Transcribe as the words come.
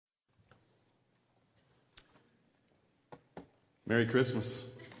Merry Christmas.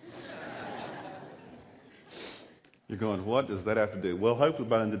 You're going, what does that have to do? Well, hopefully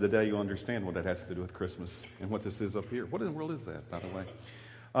by the end of the day you'll understand what that has to do with Christmas and what this is up here. What in the world is that, by the way?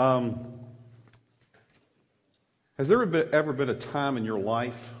 Has there ever been a time in your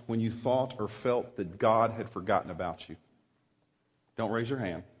life when you thought or felt that God had forgotten about you? Don't raise your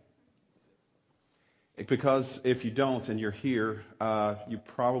hand. Because if you don't and you're here, you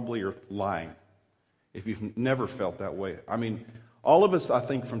probably are lying. If you've never felt that way. I mean, all of us, I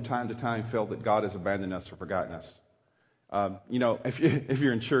think, from time to time felt that God has abandoned us or forgotten us. If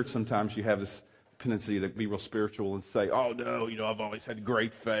you're in church, sometimes you have this tendency to be real spiritual and say, oh, no, I've always had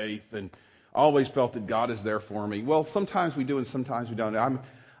great faith and always felt that God is there for me. Well, sometimes we do and sometimes we don't.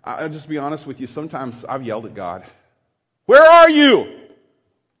 I'll just be honest with you. Sometimes I've yelled at God. Where are you?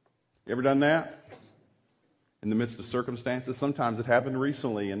 You ever done that? In the midst of circumstances? Sometimes it happened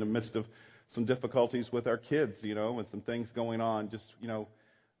recently in the midst of some difficulties with our kids, and some things going on. Just,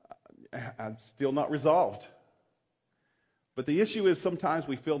 I'm still not resolved. But the issue is sometimes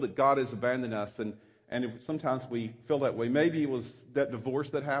we feel that God has abandoned us, and sometimes we feel that way. Maybe it was that divorce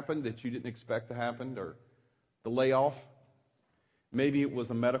that happened that you didn't expect to happen, or the layoff. Maybe it was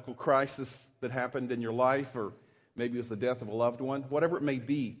a medical crisis that happened in your life, or maybe it was the death of a loved one. Whatever it may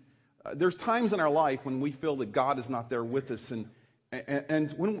be, there's times in our life when we feel that God is not there with us, and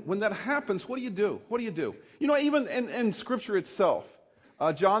when that happens, what do you do? What do you do? Even in Scripture itself,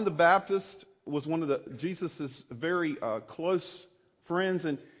 John the Baptist was one of Jesus' very close friends,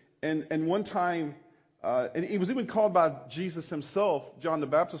 and one time, and he was even called by Jesus himself. John the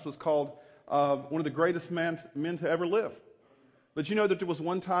Baptist was called one of the greatest men to ever live. But you know that there was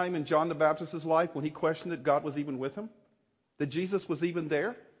one time in John the Baptist's life when he questioned that God was even with him, that Jesus was even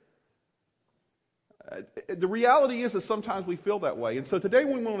there. The reality is that sometimes we feel that way. And so today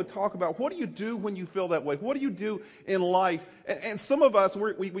we want to talk about what do you do when you feel that way? What do you do in life? And some of us,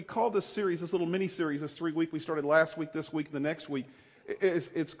 we call this series, this little mini-series, this 3-week, we started last week, this week, and the next week.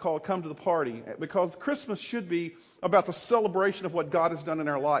 It's called Come to the Party, because Christmas should be about the celebration of what God has done in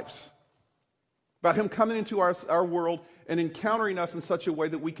our lives. About Him coming into our world and encountering us in such a way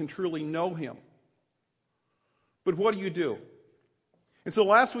that we can truly know Him. But what do you do? And so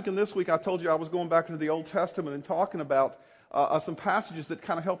last week and this week, I told you I was going back into the Old Testament and talking about some passages that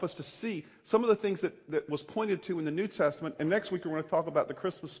kind of help us to see some of the things that was pointed to in the New Testament. And next week, we're going to talk about the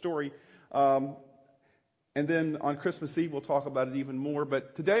Christmas story. And then on Christmas Eve, we'll talk about it even more.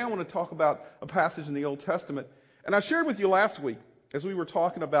 But today, I want to talk about a passage in the Old Testament. And I shared with you last week, as we were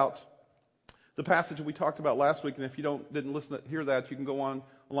talking about the passage that we talked about last week. And if you didn't hear that, you can go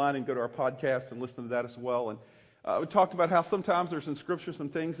online and go to our podcast and listen to that as well. And we talked about how sometimes there's in Scripture some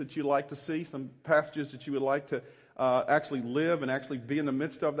things that you like to see, some passages that you would like to actually live and actually be in the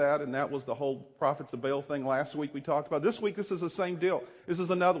midst of that, and that was the whole prophets of Baal thing last week we talked about. This week, this is the same deal. This is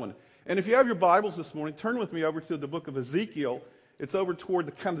another one. And if you have your Bibles this morning, turn with me over to the book of Ezekiel. It's over toward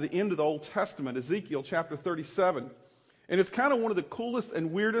the end of the Old Testament, Ezekiel chapter 37. And it's kind of one of the coolest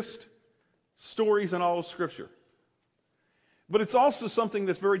and weirdest stories in all of Scripture. But it's also something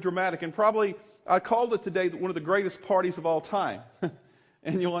that's very dramatic, and probably I called it today one of the greatest parties of all time.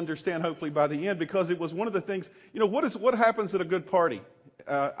 And you'll understand hopefully by the end, because it was one of the things, what happens at a good party?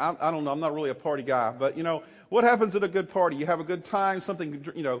 I don't know, I'm not really a party guy, but what happens at a good party? You have a good time, something,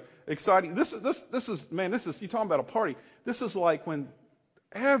 exciting. This is, you're talking about a party. This is like when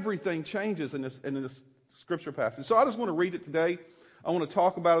everything changes in this Scripture passage. So I just want to read it today. I want to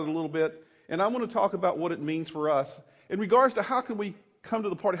talk about it a little bit, and I want to talk about what it means for us in regards to how can we come to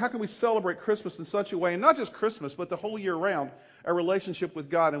the party, how can we celebrate Christmas in such a way, and not just Christmas, but the whole year round, our relationship with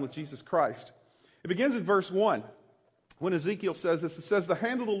God and with Jesus Christ. It begins in verse 1. When Ezekiel says this, it says, "The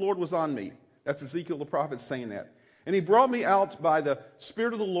hand of the Lord was on me." That's Ezekiel the prophet saying that. "And He brought me out by the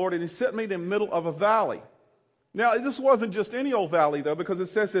Spirit of the Lord, and He set me in the middle of a valley." Now, this wasn't just any old valley, though, because it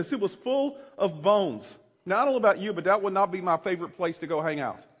says this, it was full of bones. Now, I don't know about you, but that would not be my favorite place to go hang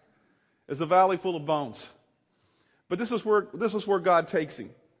out. It's a valley full of bones. But this is where God takes him.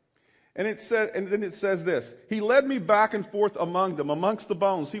 And then it says this, "He led me back and forth among them, amongst the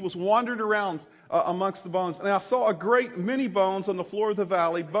bones." He was wandering around amongst the bones. "And I saw a great many bones on the floor of the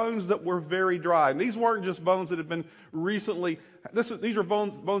valley, bones that were very dry." And these weren't just bones that had been recently, these are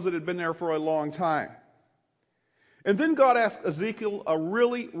bones that had been there for a long time. And then God asked Ezekiel a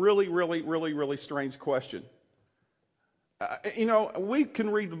really, really, really, really, really strange question. We can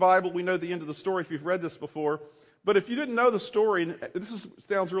read the Bible, we know the end of the story if you've read this before. But if you didn't know the story, and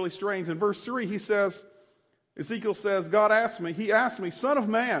sounds really strange, in verse 3 Ezekiel says, He asked me, "Son of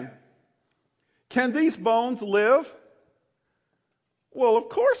man, can these bones live?" Well, of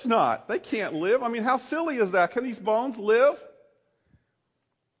course not. They can't live. I mean, how silly is that? Can these bones live?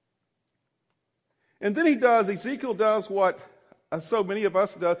 And then Ezekiel does what so many of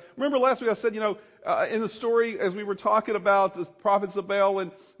us do. Remember last week I said, in the story as we were talking about the prophets of Baal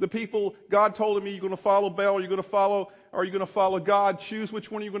and the people, God told him, are you going to follow Baal? Are you going to follow God? Choose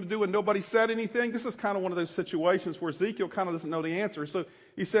which one are you going to do? And nobody said anything. This is kind of one of those situations where Ezekiel kind of doesn't know the answer. So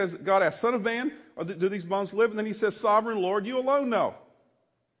he says, God asks, Son of man, do these bones live? And then he says, Sovereign Lord, you alone know.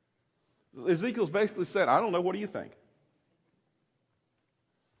 Ezekiel's basically said, I don't know. What do you think?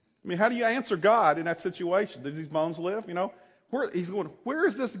 I mean, how do you answer God in that situation? Did these bones live? He's going, where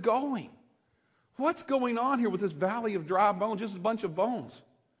is this going? What's going on here with this valley of dry bones? Just a bunch of bones.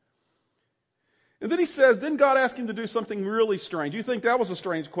 And then he says, then God asked him to do something really strange. You think that was a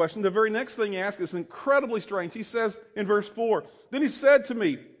strange question? The very next thing he asked is incredibly strange. He says in verse 4, then he said to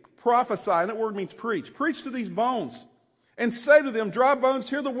me, prophesy, and that word means preach. Preach to these bones and say to them, dry bones,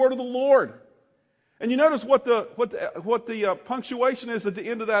 hear the word of the Lord. And you notice what the punctuation is at the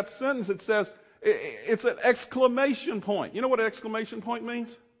end of that sentence. It says, it's an exclamation point. You know what an exclamation point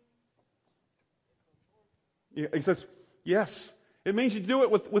means? Yeah, he says, yes. It means you do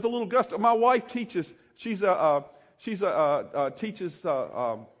it with a little gusto. My wife teaches. She teaches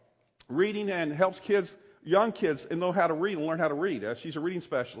reading and helps young kids, and know how to read and learn how to read. She's a reading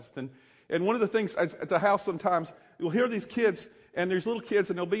specialist. And one of the things at the house sometimes, you'll hear these kids, and there's little kids,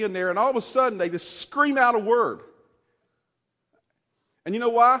 and they'll be in there, and all of a sudden they just scream out a word. And you know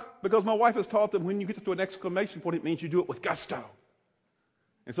why? Because my wife has taught them when you get to an exclamation point, it means you do it with gusto.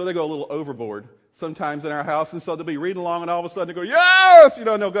 And so they go a little overboard sometimes in our house, and so they'll be reading along, and all of a sudden they go, yes! And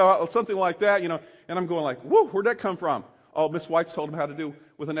they'll go out, something like that, and I'm going like, whoo, where'd that come from? Oh, Miss White's told them how to do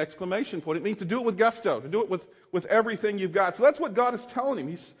with an exclamation point. It means to do it with gusto, to do it with everything you've got. So that's what God is telling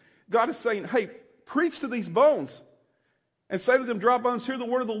him. God is saying, hey, preach to these bones and say to them, dry bones, hear the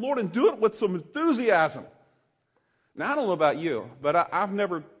word of the Lord, and do it with some enthusiasm. Now, I don't know about you, but I've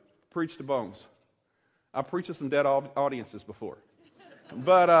never preached to bones. I've preached to some dead audiences before.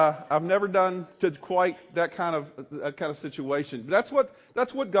 But I've never done to quite that kind of situation. But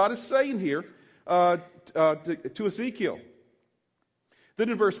that's what God is saying here to Ezekiel. Then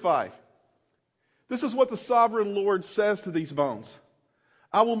in verse 5, this is what the sovereign Lord says to these bones.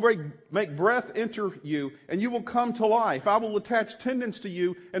 I will make breath enter you, and you will come to life. I will attach tendons to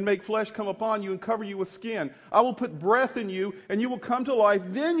you and make flesh come upon you and cover you with skin. I will put breath in you, and you will come to life.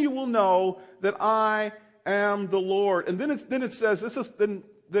 Then you will know that I am the Lord. And then it says,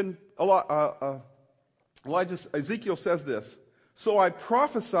 Ezekiel says this. So I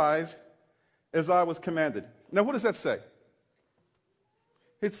prophesied as I was commanded. Now, what does that say?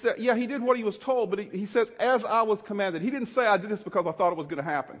 It said, yeah, he did what he was told, but he says, as I was commanded. He didn't say, I did this because I thought it was going to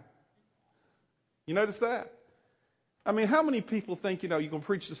happen. You notice that? I mean, how many people think, you're going to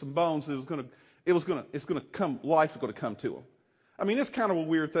preach to some bones that life's going to come to them? I mean, it's kind of a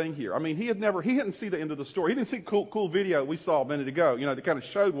weird thing here. I mean, he hadn't seen the end of the story. He didn't see the cool video we saw a minute ago, that kind of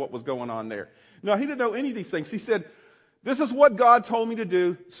showed what was going on there. No, he didn't know any of these things. He said, this is what God told me to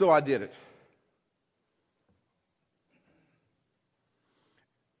do, so I did it.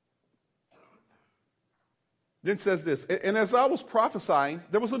 Then it says this, and as I was prophesying,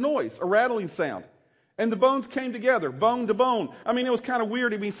 there was a noise, a rattling sound. And the bones came together, bone to bone. I mean, it was kind of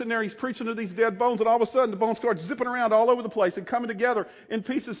weird. He's sitting there, he's preaching to these dead bones, and all of a sudden the bones start zipping around all over the place and coming together in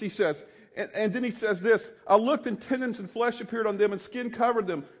pieces, he says. And then he says this, I looked, and tendons and flesh appeared on them, and skin covered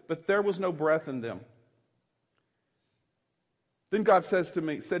them, but there was no breath in them. Then God said to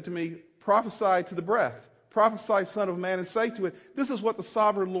me, prophesy to the breath. Prophesy, son of man, and say to it, this is what the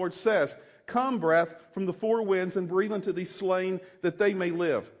sovereign Lord says. Come, breath, from the four winds, and breathe into these slain, that they may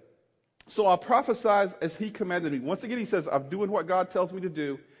live. So I prophesied as he commanded me. Once again, he says, I'm doing what God tells me to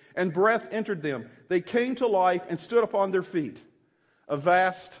do. And breath entered them. They came to life and stood upon their feet. A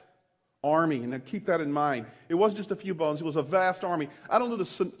vast army. And keep that in mind. It wasn't just a few bones. It was a vast army. I don't know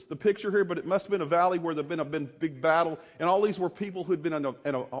the picture here, but it must have been a valley where there had been a big battle. And all these were people who had been in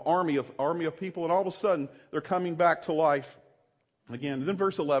an army of people. And all of a sudden, they're coming back to life again. And then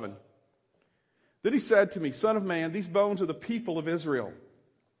verse 11. Then he said to me, Son of man, these bones are the people of Israel.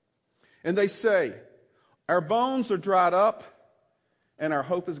 And they say, our bones are dried up, and our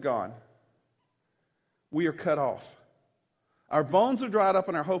hope is gone. We are cut off. Our bones are dried up,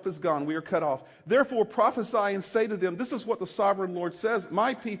 and our hope is gone. We are cut off. Therefore prophesy and say to them, this is what the sovereign Lord says.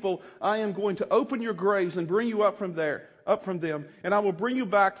 My people, I am going to open your graves and bring you up from them, and I will bring you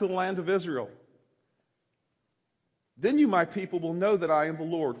back to the land of Israel. Then you, my people, will know that I am the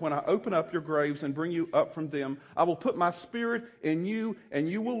Lord. When I open up your graves and bring you up from them, I will put my spirit in you, and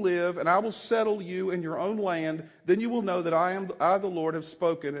you will live, and I will settle you in your own land. Then you will know that I, the Lord, have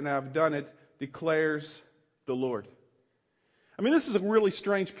spoken, and I have done it, declares the Lord. I mean, this is a really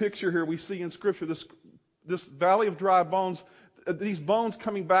strange picture here we see in Scripture, this valley of dry bones, these bones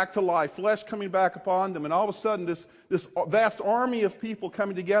coming back to life, flesh coming back upon them, and all of a sudden this vast army of people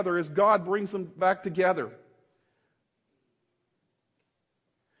coming together as God brings them back together.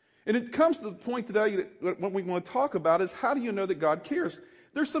 And it comes to the point today that what we want to talk about is, how do you know that God cares?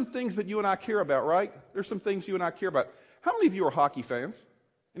 There's some things that you and I care about, right? There's some things you and I care about. How many of you are hockey fans?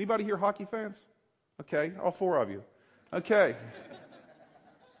 Anybody here hockey fans? Okay, all 4 of you. Okay.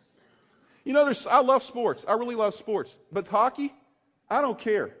 You know, I love sports. I really love sports. But hockey, I don't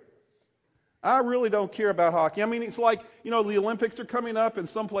care. I really don't care about hockey. I mean, it's like, you know, the Olympics are coming up in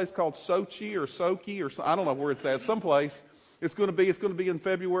some place called Sochi or Sochi or I don't know where it's at. Someplace. It's going to be in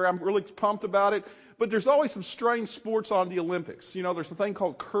February. I'm really pumped about it. But there's always some strange sports on the Olympics. You know, there's a thing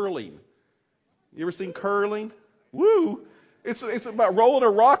called curling. You ever seen curling? Woo! It's about rolling a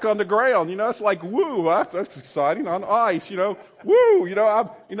rock on the ground. You know, it's like, woo, that's exciting on ice. You know, woo. You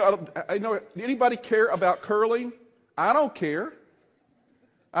know, I know. Anybody care about curling? I don't care.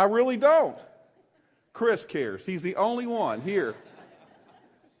 I really don't. Chris cares. He's the only one here.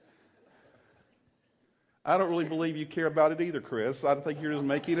 I don't really believe you care about it either, Chris. I think you're just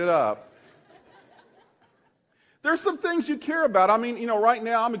making it up. There's some things you care about. I mean, you know, right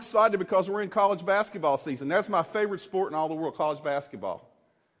now I'm excited because we're in college basketball season. That's my favorite sport in all the world, college basketball.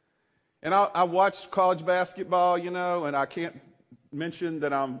 And I watch college basketball, you know, and I can't mention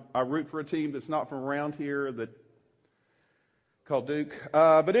that I root for a team that's not from around here called Duke.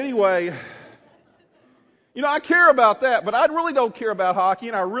 But anyway, you know, I care about that, but I really don't care about hockey.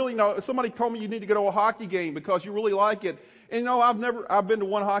 And I really know, somebody told me you need to go to a hockey game because you really like it. And you know, I've been to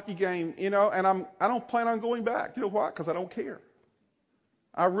one hockey game, you know, and I don't plan on going back. You know why? Because I don't care.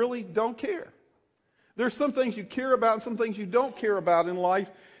 I really don't care. There's some things you care about and some things you don't care about in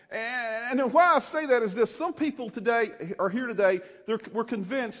life. And why I say that is this: some people today are here today. We're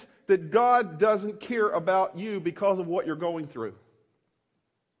convinced that God doesn't care about you because of what you're going through.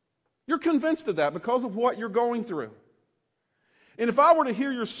 You're convinced of that because of what you're going through. And if I were to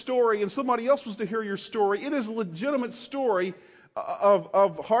hear your story and somebody else was to hear your story, it is a legitimate story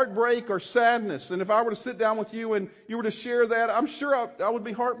of heartbreak or sadness. And if I were to sit down with you and you were to share that, I'm sure I would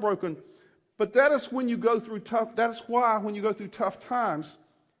be heartbroken. But that is when you go through that is why when you go through tough times,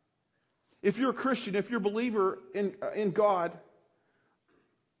 if you're a Christian, if you're a believer in God,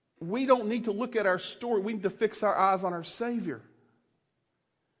 we don't need to look at our story. We need to fix our eyes on our Savior.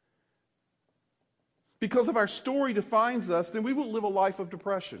 Because if our story defines us, then we will live a life of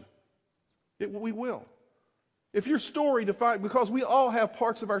depression. We will. If your story defines, because we all have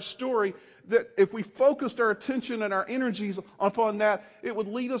parts of our story that if we focused our attention and our energies upon that, it would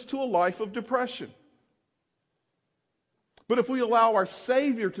lead us to a life of depression. But if we allow our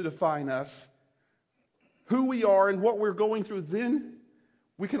Savior to define us, who we are and what we're going through, then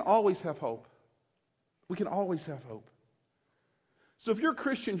we can always have hope. We can always have hope. So if you're a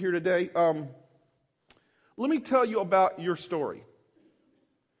Christian here today, let me tell you about your story.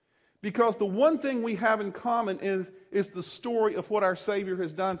 Because the one thing we have in common is the story of what our Savior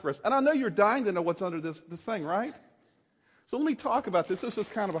has done for us. And I know you're dying to know what's under this thing, right? So let me talk about this. This is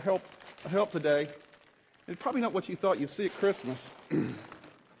kind of a help today. It's probably not what you thought you'd see at Christmas.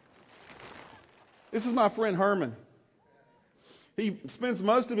 This is my friend Herman. He spends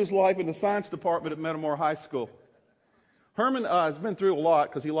most of his life in the science department at Metamora High School. Herman has been through a lot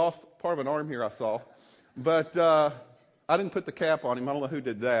because he lost part of an arm here, I saw. But I didn't put the cap on him. I don't know who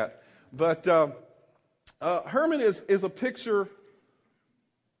did that. But Herman is a picture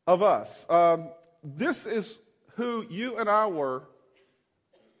of us. This is who you and I were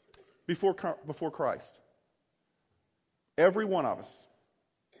before Christ. Every one of us.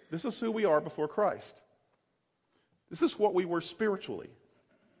 This is who we are before Christ. This is what we were spiritually.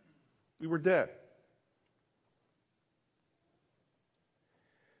 We were dead.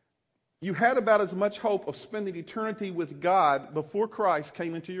 You had about as much hope of spending eternity with God before Christ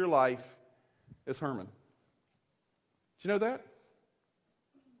came into your life as Herman. Did you know that?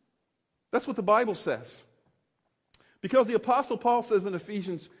 That's what the Bible says. Because the Apostle Paul says in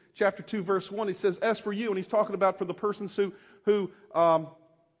Ephesians chapter 2, verse 1, he says, as for you, and he's talking about for the persons who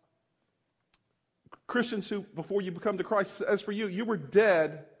Christians who, before you become to Christ, as for you, you were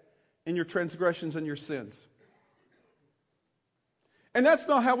dead in your transgressions and your sins. And that's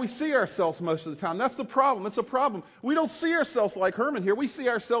not how we see ourselves most of the time. That's the problem. It's a problem. We don't see ourselves like Herman here. We see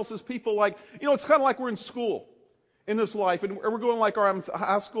ourselves as people like, you know, it's kind of like we're in school. in this life, and we're going like, or I'm in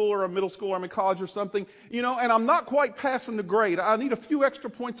high school or I'm middle school or I'm in college or something, and I'm not quite passing the grade. I need a few extra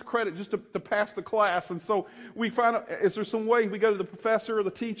points of credit just to pass the class. And so we find out, is there some way we go to the professor or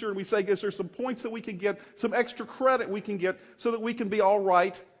the teacher and we say, is there some points that we can get, some extra credit we can get so that we can be all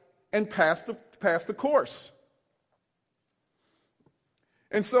right and pass the course?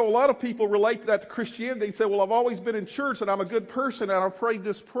 And so a lot of people relate to that to Christianity and say, well, I've always been in church and I'm a good person and I've prayed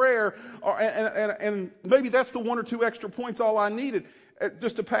this prayer, and maybe that's the 1 or 2 extra points all I needed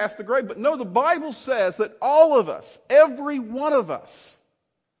just to pass the grade. But no, the Bible says that all of us, every one of us,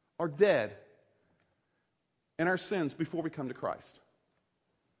 are dead in our sins before we come to Christ.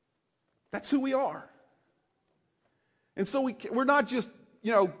 That's who we are. And so we're not just,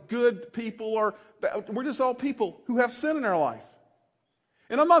 good people, or we're just all people who have sin in our life.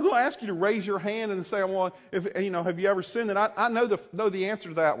 And I'm not going to ask you to raise your hand and say, well, have you ever sinned? And I know the answer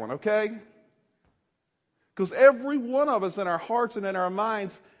to that one, okay? Because every one of us in our hearts and in our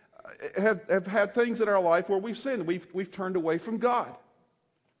minds have had things in our life where we've sinned. We've turned away from God.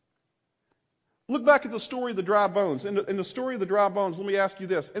 Look back at the story of the dry bones. In the story of the dry bones, let me ask you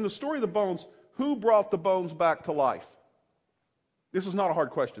this. In the story of the bones, who brought the bones back to life? This is not a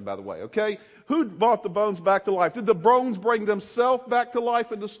hard question, by the way, okay? Who brought the bones back to life? Did the bones bring themselves back to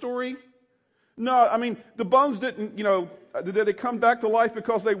life in the story? No, the bones didn't, did they come back to life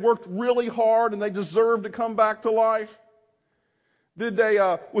because they worked really hard and they deserved to come back to life? Was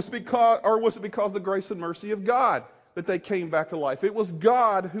it because of the grace and mercy of God that they came back to life? It was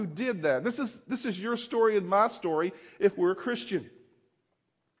God who did that. This is your story and my story if we're a Christian.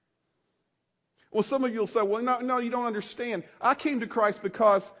 Well, some of you will say, well, no, you don't understand. I came to Christ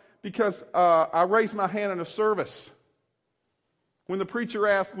because I raised my hand in a service. When the preacher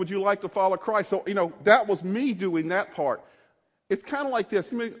asked, would you like to follow Christ? So, that was me doing that part. It's kind of like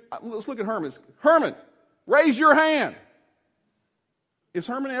this. Let's look at Herman. Herman, raise your hand. Is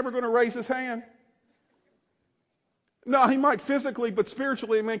Herman ever going to raise his hand? No, he might physically, but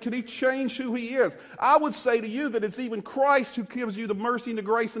spiritually, can he change who he is? I would say to you that it's even Christ who gives you the mercy and the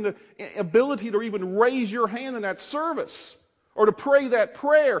grace and the ability to even raise your hand in that service or to pray that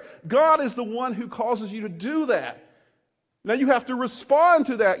prayer. God is the one who causes you to do that. Now you have to respond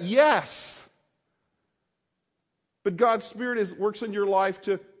to that, yes. But God's Spirit works in your life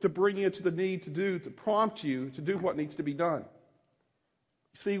to bring you to the need to prompt you to do what needs to be done.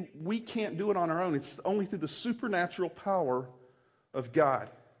 See, we can't do it on our own. It's only through the supernatural power of God.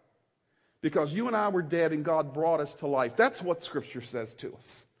 Because you and I were dead and God brought us to life. That's what Scripture says to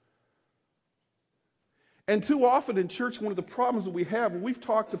us. And too often in church, one of the problems that we have, when we've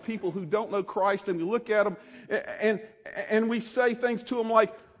talked to people who don't know Christ and we look at them and we say things to them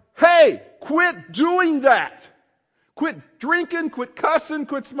like, hey, quit doing that. Quit drinking, quit cussing,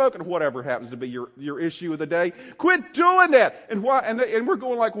 quit smoking, whatever happens to be your issue of the day. Quit doing that. And why? And we're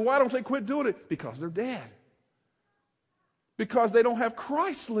going like, why don't they quit doing it? Because they're dead. Because they don't have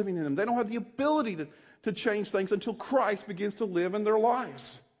Christ living in them. They don't have the ability to change things until Christ begins to live in their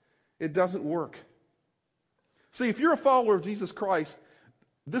lives. It doesn't work. See, if you're a follower of Jesus Christ,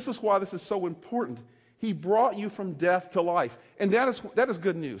 this is why this is so important. He brought you from death to life. And that is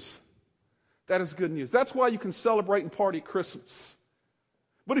good news. That is good news. That's why you can celebrate and party at Christmas.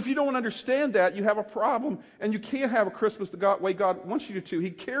 But if you don't understand that, you have a problem, and you can't have a Christmas the way God wants you to.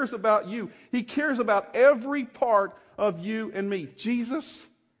 He cares about you. He cares about every part of you and me. Jesus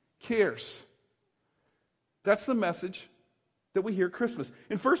cares. That's the message that we hear at Christmas.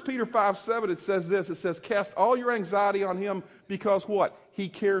 In 1 Peter 5:7, it says this. It says, cast all your anxiety on Him because what? He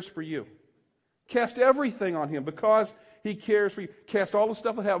cares for you. Cast everything on Him because He cares for you. Cast all the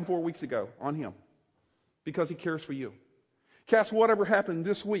stuff that happened 4 weeks ago on Him because He cares for you. Cast whatever happened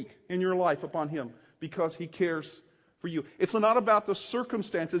this week in your life upon Him because He cares for you. It's not about the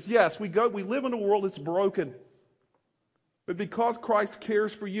circumstances. Yes, we live in a world that's broken. But because Christ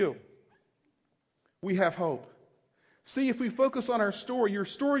cares for you, we have hope. See, if we focus on our story, your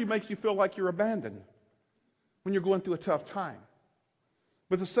story makes you feel like you're abandoned when you're going through a tough time.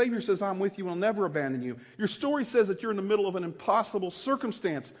 But the Savior says, I'm with you and I'll never abandon you. Your story says that you're in the middle of an impossible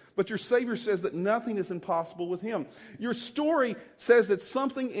circumstance, but your Savior says that nothing is impossible with Him. Your story says that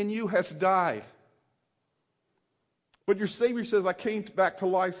something in you has died. But your Savior says, I came back to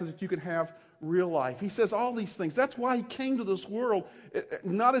life so that you can have real life. He says all these things. That's why He came to this world,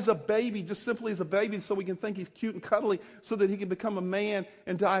 not as a baby, just simply as a baby so we can think He's cute and cuddly, so that He can become a man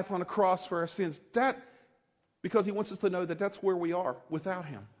and die upon a cross for our sins. Because He wants us to know that that's where we are without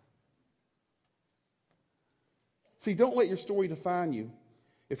Him. See, don't let your story define you.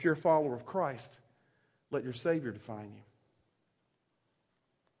 If you're a follower of Christ, let your Savior define you.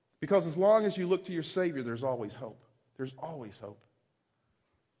 Because as long as you look to your Savior, there's always hope. There's always hope.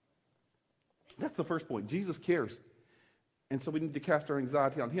 That's the first point. Jesus cares. And so we need to cast our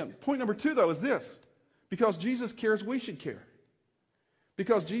anxiety on him. Point number 2, though, is this. Because Jesus cares, we should care.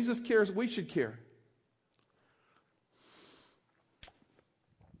 Because Jesus cares, we should care.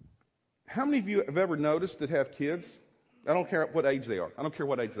 How many of you have ever noticed that have kids? I don't care what age they are. I don't care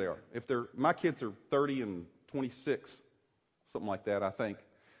what age they are. My kids are 30 and 26, something like that, I think.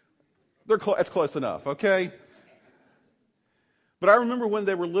 That's close enough, okay? But I remember when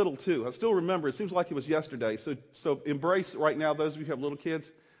they were little, too. I still remember. It seems like it was yesterday. So embrace right now, those of you who have little kids.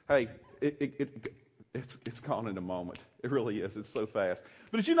 Hey, it's gone in a moment. It really is. It's so fast.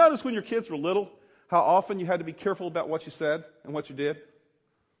 But did you notice when your kids were little, how often you had to be careful about what you said and what you did?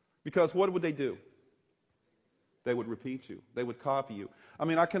 Because what would they do? They would repeat you. They would copy you. I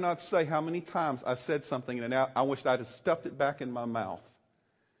mean, I cannot say how many times I said something and I wished I'd have stuffed it back in my mouth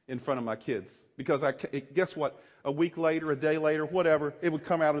in front of my kids. Because guess what? A week later, a day later, whatever, it would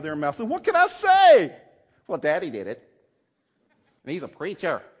come out of their mouth. So what can I say? Well, Daddy did it. And he's a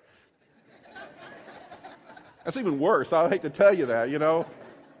preacher. That's even worse. I hate to tell you that,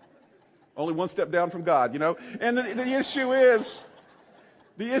 Only one step down from God, And the issue is,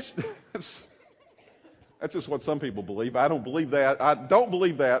 that's just what some people believe. I don't believe that. I don't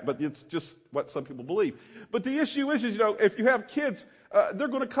believe that, but it's just what some people believe. But the issue is if you have kids, they're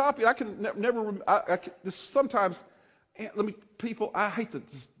going to copy. I can never. Sometimes, people. I hate to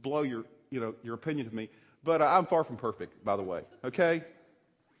just blow your opinion of me, but I'm far from perfect, by the way. Okay.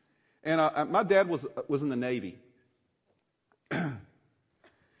 And my dad was in the Navy,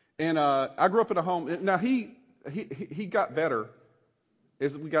 and I grew up in a home. Now he got better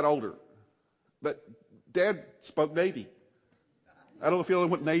as we got older, but Dad spoke Navy. I don't know if you know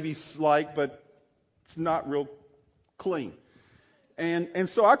what Navy's like, but it's not real clean. And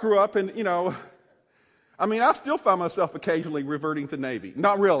so I grew up, and I still find myself occasionally reverting to Navy.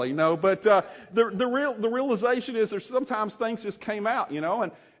 Not really, no, but the realization is there's sometimes things just came out,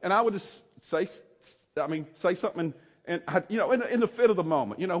 and I would just say something, and in the fit of the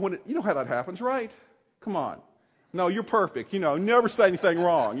moment, when you know how that happens, right? Come on. No, you're perfect. Never say anything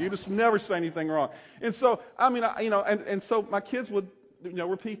wrong. You just never say anything wrong. And so, and so my kids would,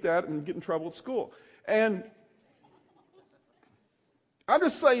 repeat that and get in trouble at school. And I'm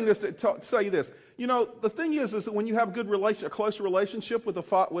just saying this to say this. The thing is that when you have a close relationship with the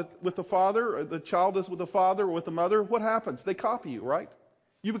father, or the child is with the father or with the mother, what happens? They copy you, right?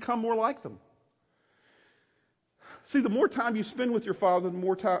 You become more like them. See, the more time you spend with your father, the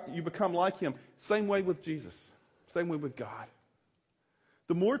more time you become like him. Same way with Jesus. Same way with God.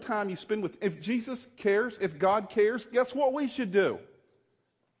 The more time you spend if Jesus cares, if God cares, guess what we should do?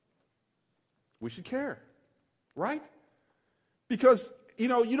 We should care, right? Because, you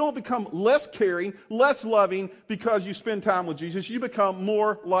don't become less caring, less loving because you spend time with Jesus. You become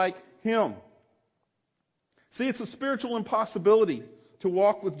more like him. See, it's a spiritual impossibility to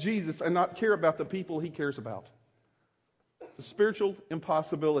walk with Jesus and not care about the people he cares about. It's a spiritual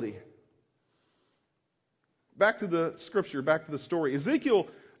impossibility. Back to the scripture, back to the story. Ezekiel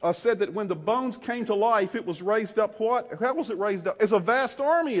said that when the bones came to life, it was raised up what? How was it raised up? As a vast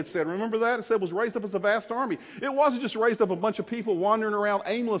army, it said. Remember that? It said it was raised up as a vast army. It wasn't just raised up a bunch of people wandering around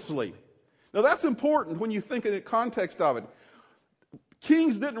aimlessly. Now that's important when you think in the context of it.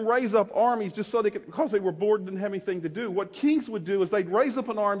 Kings didn't raise up armies just because they were bored and didn't have anything to do. What kings would do is they'd raise up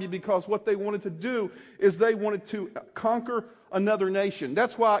an army because what they wanted to do is they wanted to conquer another nation.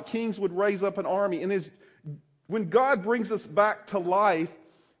 That's why kings would raise up an army. And when God brings us back to life,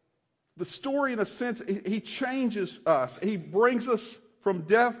 the story, in a sense, he changes us. He brings us from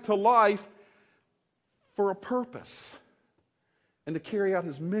death to life for a purpose and to carry out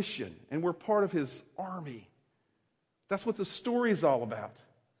his mission. And we're part of his army. That's what the story is all about.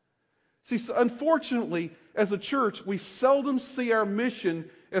 See, so unfortunately, as a church, we seldom see our mission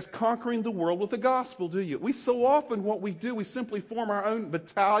as conquering the world with the gospel, do you? We so often, what we do, we simply form our own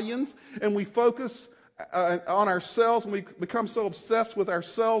battalions and we focus on ourselves, and we become so obsessed with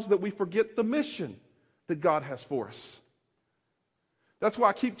ourselves that we forget the mission that God has for us. That's why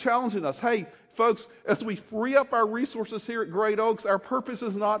I keep challenging us. Hey, folks, as we free up our resources here at Great Oaks, our purpose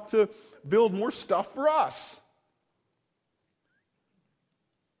is not to build more stuff for us.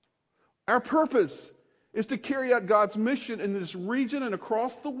 Our purpose is to carry out God's mission in this region and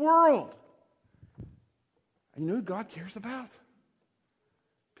across the world. And you know who God cares about?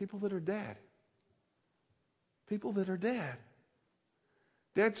 People that are dead. People that are dead.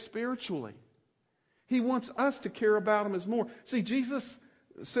 Dead spiritually. He wants us to care about them as more. See, Jesus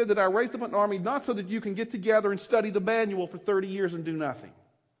said that I raised up an army not so that you can get together and study the manual for 30 years and do nothing.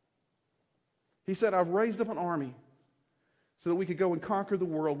 He said, I've raised up an army so that we could go and conquer the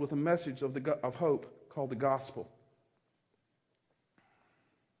world with a message of hope called the gospel.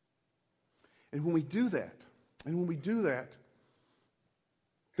 And when we do that, then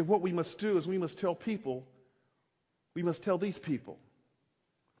what we must do is we must tell these people,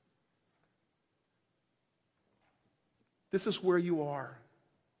 this is where you are,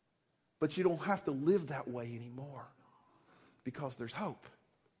 but you don't have to live that way anymore because there's hope.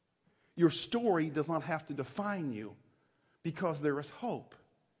 Your story does not have to define you because there is hope.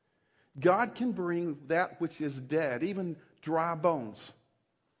 God can bring that which is dead, even dry bones,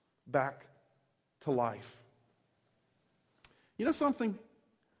 back to life. You know something?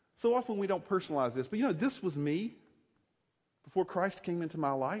 So often we don't personalize this, but this was me before Christ came into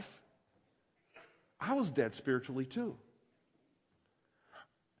my life. I was dead spiritually too.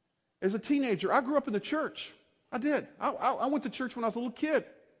 As a teenager, I grew up in the church. I did. I went to church when I was a little kid.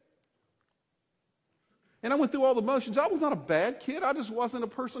 And I went through all the motions. I was not a bad kid. I just wasn't a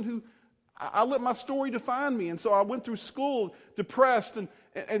person who, I let my story define me. And so I went through school depressed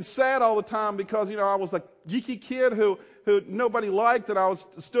and sad all the time because, I was a geeky kid who nobody liked, and I was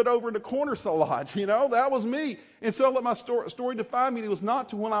stood over in the corner a lot. That was me. And so I let my story define me. And it was not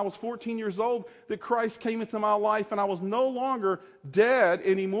till when I was 14 years old that Christ came into my life, and I was no longer dead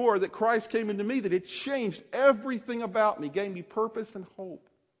anymore, that Christ came into me, that it changed everything about me, gave me purpose and hope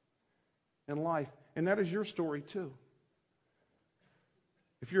in life. And that is your story too.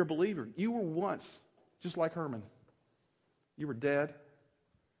 If you're a believer, you were once just like Herman. You were dead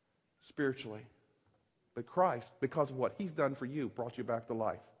spiritually. But Christ, because of what He's done for you, brought you back to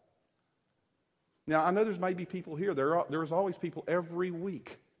life. Now, I know there's maybe people here. There's always people every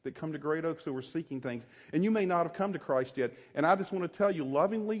week that come to Great Oaks who are seeking things. And you may not have come to Christ yet. And I just want to tell you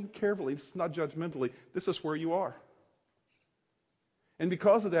lovingly, carefully, this is not judgmentally, this is where you are. And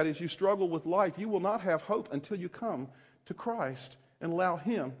because of that, as you struggle with life, you will not have hope until you come to Christ and allow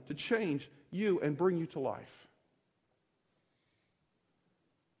Him to change you and bring you to life.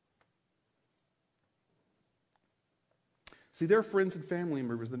 See, there are friends and family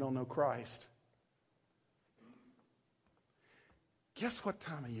members that don't know Christ. Guess what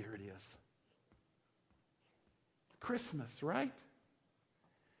time of year it is? It's Christmas, right?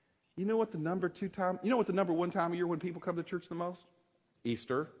 You know what the number one time of year when people come to church the most?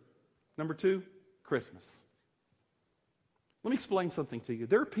 Easter. Number 2, Christmas. Let me explain something to you.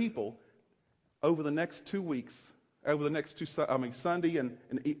 There are people over the next 2 weeks, Sunday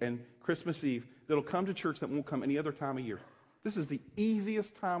and Christmas Eve, that'll come to church that won't come any other time of year. This is the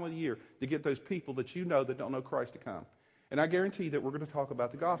easiest time of the year to get those people that you know that don't know Christ to come. And I guarantee that we're going to talk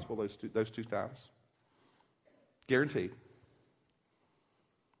about the gospel those two times. Guaranteed.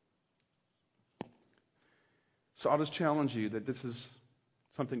 So I'll just challenge you that this is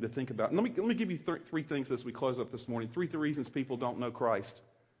something to think about. And let me give you three things as we close up this morning. Three reasons people don't know Christ.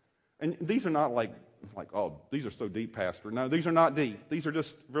 And these are not like, oh, these are so deep, Pastor. No, these are not deep. These are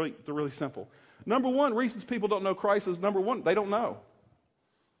just they're really simple. Number one, reasons people don't know Christ is, number one, they don't know.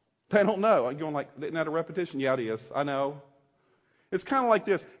 They don't know. I'm going isn't that a repetition? Yeah, it is. I know. It's kind of like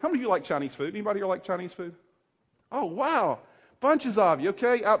this. How many of you like Chinese food? Anybody here like Chinese food? Oh, wow. Bunches of you,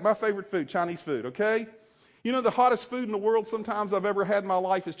 okay? My favorite food, Chinese food, okay? The hottest food in the world sometimes I've ever had in my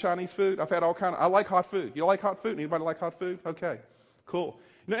life is Chinese food. I've had I like hot food. You like hot food? Anybody like hot food? Okay, cool.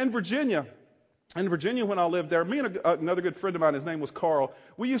 In Virginia when I lived there, me and another good friend of mine, his name was Carl,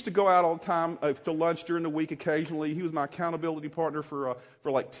 we used to go out all the time to lunch during the week occasionally. He was my accountability partner for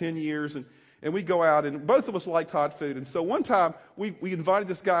like 10 years, and we'd go out, and both of us liked hot food. And so one time, we invited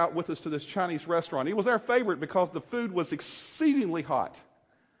this guy out with us to this Chinese restaurant. He was our favorite because the food was exceedingly hot.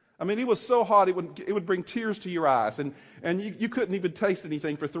 I mean, it was so hot, it would bring tears to your eyes. And you couldn't even taste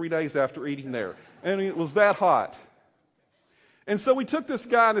anything for 3 days after eating there. And it was that hot. And so we took this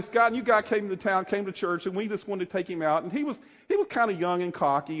new guy came to town, came to church, and we just wanted to take him out. And he was kind of young and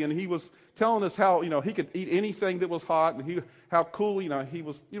cocky, and he was telling us how, he could eat anything that was hot, and how cool, he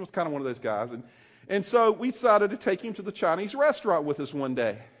was kind of one of those guys. And so we decided to take him to the Chinese restaurant with us one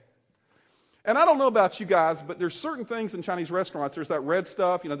day. And I don't know about you guys, but there's certain things in Chinese restaurants. There's that red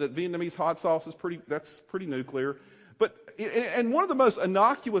stuff, that Vietnamese hot sauce is that's pretty nuclear. And one of the most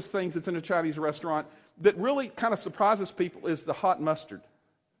innocuous things that's in a Chinese restaurant that really kind of surprises people is the hot mustard.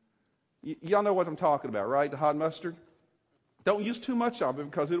 Y'all know what I'm talking about, right? The hot mustard. Don't use too much of it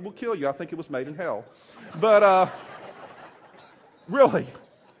because it will kill you. I think it was made in hell. But really.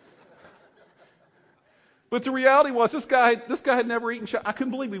 But the reality was, this guy had never eaten. I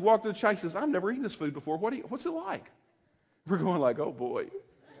couldn't believe. We walked into the Chinese. He says, "I've never eaten this food before. What's it like?" We're going like, "Oh boy."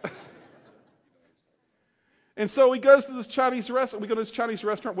 And so he goes to this Chinese restaurant. We go to this Chinese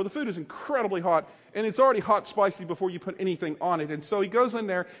restaurant where the food is incredibly hot, and it's already hot spicy before you put anything on it. And so he goes in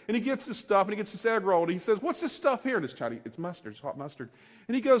there, and he gets this stuff, and he gets this egg roll, and he says, "What's this stuff here?" And it's Chinese. It's mustard. It's hot mustard.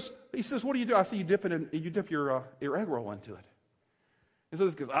 And he says, "What do you do?" I say, "You dip it in. You dip your egg roll into it." And so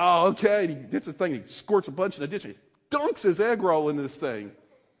this goes, "Oh, okay." And he gets the thing, and he squirts a bunch in the dish, and he dunks his egg roll into this thing.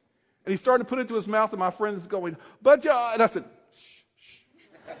 And he's starting to put it into his mouth, and my friend is going, "But yeah," and I said,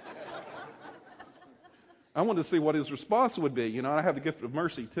 I wanted to see what his response would be. You know, I have the gift of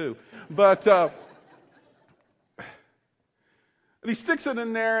mercy too. But, and he sticks it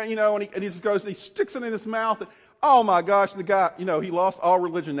in there, you know, and he just goes and he sticks it in his mouth. And, oh my gosh, the guy, you know, he lost all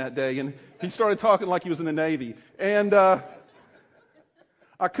religion that day. And he started talking like he was in the Navy. And I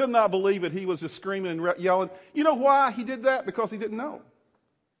could not believe it. He was just screaming and yelling. You know why he did that? Because he didn't know.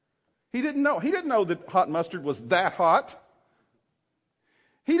 He didn't know. He didn't know that hot mustard was that hot.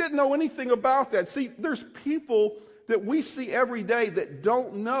 He didn't know anything about that. See, there's people that we see every day that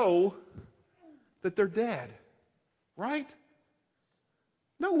don't know that they're dead, right?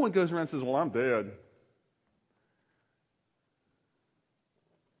 No one goes around and says, "Well, I'm dead."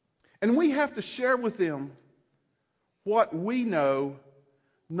 And we have to share with them what we know,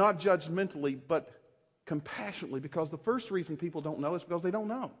 not judgmentally, but compassionately, because the first reason people don't know is because they don't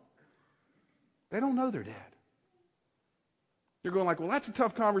know. They don't know they're dead. You're going like, "Well, that's a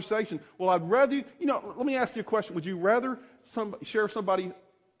tough conversation." Well, I'd rather, you know, let me ask you a question. Would you rather share somebody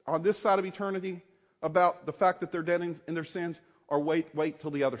on this side of eternity about the fact that they're dead in their sins, or wait till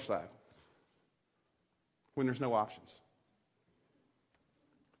the other side when there's no options?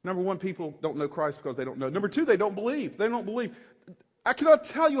 Number one, people don't know Christ because they don't know. Number two, they don't believe. They don't believe. I cannot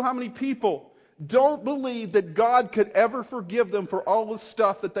tell you how many people don't believe that God could ever forgive them for all the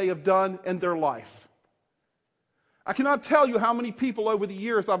stuff that they have done in their life. I cannot tell you how many people over the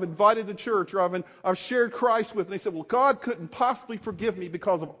years I've invited to church or I've shared Christ with, and they said, "Well, God couldn't possibly forgive me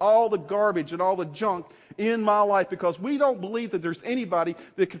because of all the garbage and all the junk in my life," because we don't believe that there's anybody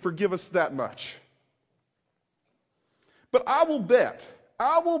that can forgive us that much. But I will bet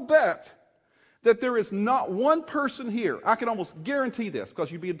that there is not one person here, I can almost guarantee this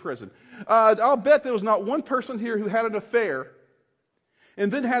because you'd be in prison. I'll bet there was not one person here who had an affair and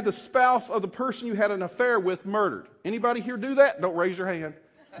then had the spouse of the person you had an affair with murdered. Anybody here do that? Don't raise your hand.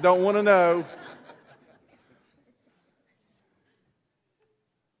 Don't want to know.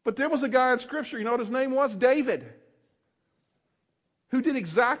 But there was a guy in Scripture, you know what his name was? David, who did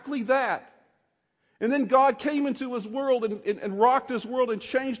exactly that. And then God came into his world and rocked his world and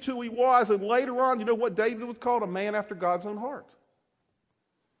changed who he was. And later on, you know what David was called? A man after God's own heart.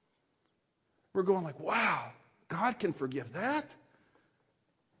 We're going like, wow, God can forgive that?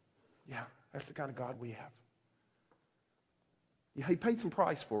 Yeah, that's the kind of God we have. Yeah, he paid some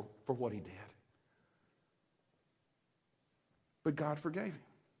price for what he did. But God forgave him.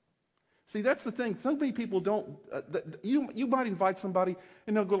 See, that's the thing. So many people don't, you might invite somebody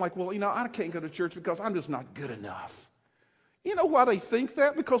and they'll go like, "Well, you know, I can't go to church because I'm just not good enough." You know why they think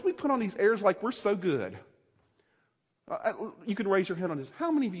that? Because we put on these airs like we're so good. You can raise your hand on this.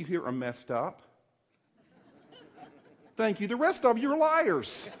 How many of you here are messed up? Thank you. The rest of you are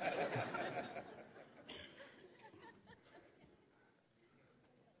liars.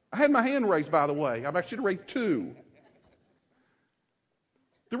 I had my hand raised, by the way. I've actually raised two.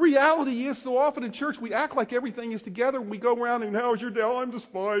 The reality is, so often in church, we act like everything is together. We go around and, "How's your day?" "Oh, I'm just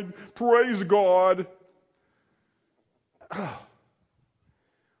fine. Praise God." Oh.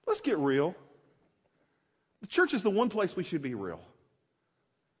 Let's get real. The church is the one place we should be real.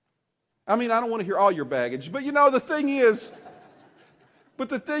 I mean, I don't want to hear all your baggage, but you know, the thing is,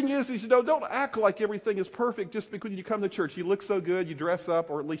 you know, don't act like everything is perfect just because you come to church. You look so good, you dress up,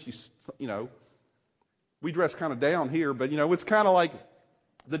 or at least you know, we dress kind of down here, but you know, it's kind of like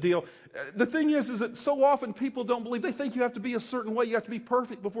the deal. The thing is that so often people don't believe. They think you have to be a certain way. You have to be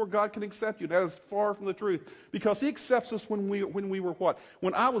perfect before God can accept you. That is far from the truth, because he accepts us when we were what?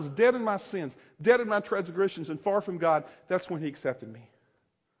 When I was dead in my sins, dead in my transgressions, and far from God. That's when he accepted me,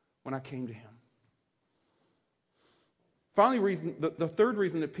 when I came to him. Finally, the third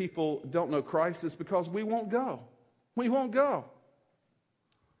reason that people don't know Christ is because we won't go. We won't go.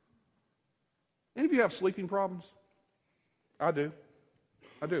 Any of you have sleeping problems? I do.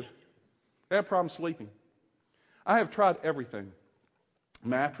 I have problems sleeping. I have tried everything.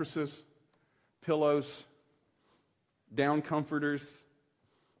 Mattresses, pillows, down comforters,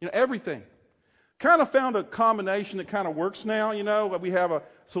 you know, everything. Kind of found a combination that kind of works now, you know. We have a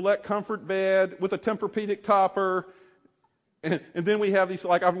select comfort bed with a Tempur-Pedic topper. And then we have these,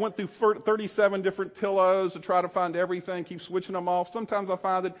 like I went through 37 different pillows to try to find everything, keep switching them off. Sometimes I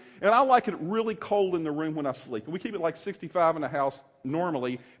find it, and I like it really cold in the room when I sleep. We keep it like 65 in the house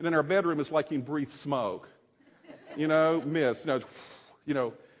normally, and in our bedroom it's like you can breathe smoke. Mist,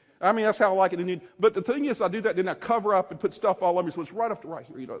 I mean, that's how I like it. But the thing is, I do that, then I cover up and put stuff all over me, so it's right up to right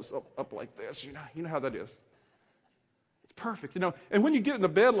here, it's up like this, you know how that is. It's perfect, And when you get in a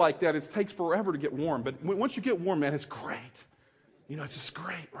bed like that, it takes forever to get warm. But once you get warm, man, it's great. It's just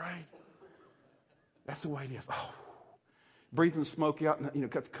great, right? That's the way it is. Oh, breathing the smoke out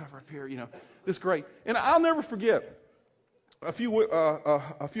and, cut the cover up here, It's great. And I'll never forget, a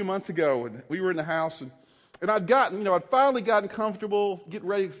few months ago, we were in the house, and I'd finally gotten comfortable, getting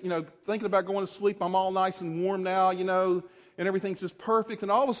ready, thinking about going to sleep. I'm all nice and warm now, and everything's just perfect. And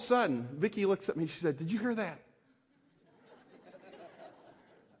all of a sudden, Vicki looks at me and she said, "Did you hear that?"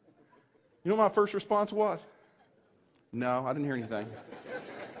 You know what my first response was? No, I didn't hear anything.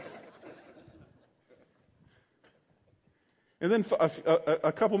 And then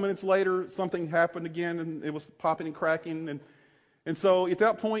a couple minutes later, something happened again, and it was popping and cracking. And so at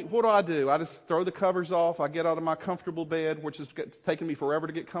that point, what do? I just throw the covers off. I get out of my comfortable bed, which has taken me forever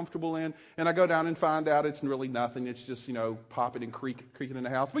to get comfortable in, and I go down and find out it's really nothing. It's just, popping and creaking in the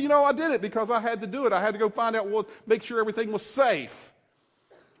house. But, I did it because I had to do it. I had to go find out, make sure everything was safe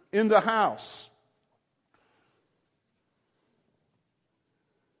in the house.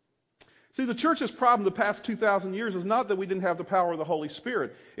 See, the church's problem the past 2,000 years is not that we didn't have the power of the Holy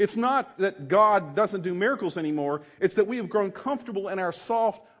Spirit. It's not that God doesn't do miracles anymore. It's that we have grown comfortable in our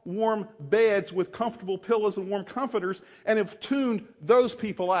soft, warm beds with comfortable pillows and warm comforters and have tuned those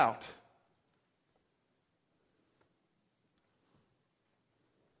people out.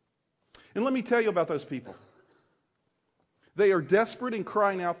 And let me tell you about those people. They are desperate and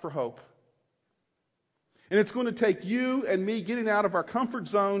crying out for hope. And it's going to take you and me getting out of our comfort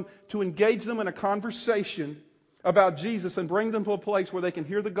zone to engage them in a conversation about Jesus and bring them to a place where they can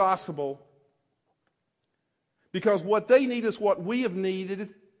hear the gospel. Because what they need is what we have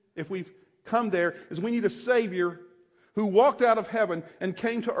needed, if we've come there, is we need a Savior who walked out of heaven and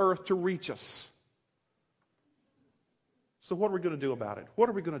came to earth to reach us. So what are we going to do about it? What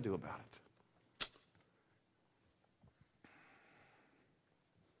are we going to do about it?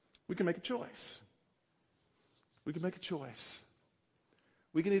 We can make a choice. We can make a choice.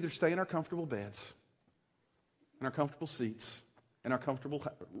 We can either stay in our comfortable beds, in our comfortable seats, in our comfortable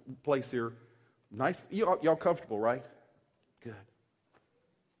place here. Nice, y'all comfortable, right? Good.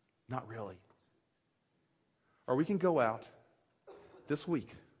 Not really. Or we can go out this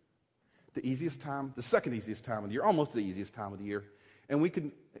week, the second easiest time of the year, almost the easiest time of the year, and we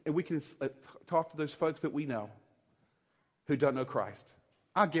can talk to those folks that we know who don't know Christ.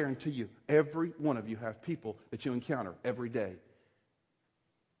 I guarantee you, every one of you have people that you encounter every day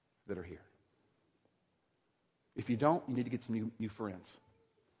that are here. If you don't, you need to get some new friends.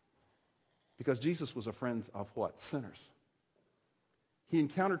 Because Jesus was a friend of what? Sinners. He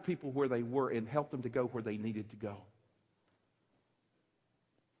encountered people where they were and helped them to go where they needed to go.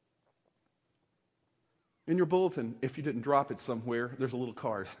 In your bulletin, if you didn't drop it somewhere, there's a little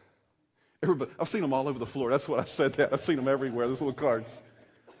card. I've seen them all over the floor. That's what I said that. I've seen them everywhere, those little cards.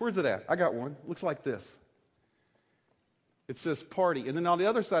 Where's it at? I got one. Looks like this. It says party. And then on the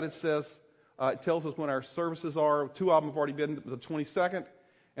other side it says, it tells us when our services are. 2 of them have already been the 22nd.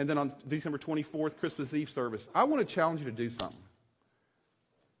 And then on December 24th, Christmas Eve service. I want to challenge you to do something.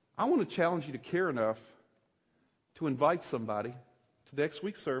 I want to challenge you to care enough to invite somebody to next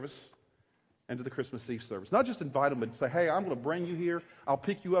week's service and to the Christmas Eve service. Not just invite them, but say, hey, I'm going to bring you here. I'll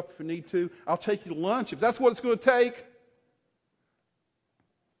pick you up if you need to. I'll take you to lunch if that's what it's going to take.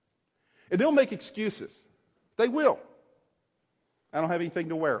 And they'll make excuses. They will. I don't have anything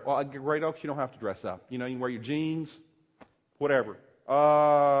to wear. Well, at Great Oaks, you don't have to dress up. You can wear your jeans, whatever.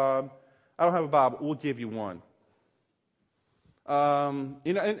 I don't have a Bible. We'll give you one. And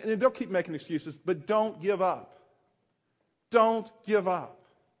they'll keep making excuses, but don't give up. Don't give up.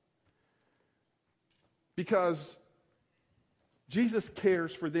 Because Jesus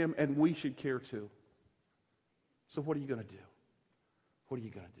cares for them, and we should care too. So what are you going to do? What are you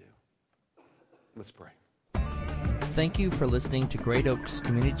going to do? Let's pray. Thank you for listening to Great Oaks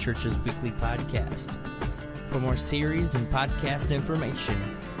Community Church's weekly podcast. For more series and podcast information,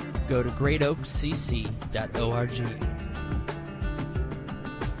 go to greatoakscc.org.